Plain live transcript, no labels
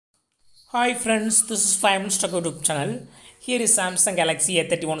Hi friends, this is 5 Minutes Tech YouTube channel. Here is Samsung Galaxy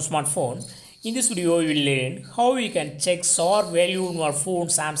A31 smartphone. In this video, you will learn how you can check SAR value in your phone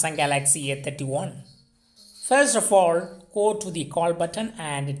Samsung Galaxy A31. First of all, go to the call button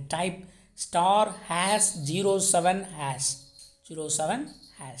and type star hash 07 hash 07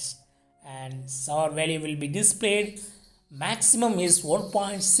 hash and SAR value will be displayed. Maximum is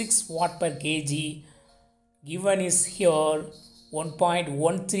 1.6 watt per kg. Given is here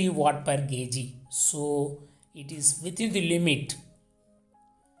 1.13 watt per kg, so it is within the limit.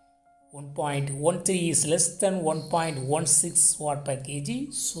 1.13 is less than 1.16 watt per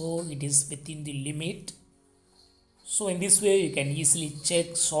kg, so it is within the limit. So in this way you can easily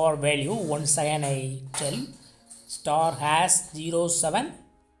check SAR value. Once again I tell star hash 07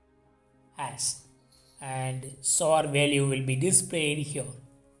 hash and SAR value will be displayed here.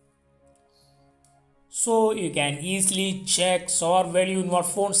 So you can easily check SAR value in your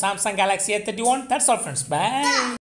phone Samsung Galaxy A31. That's all friends. Bye.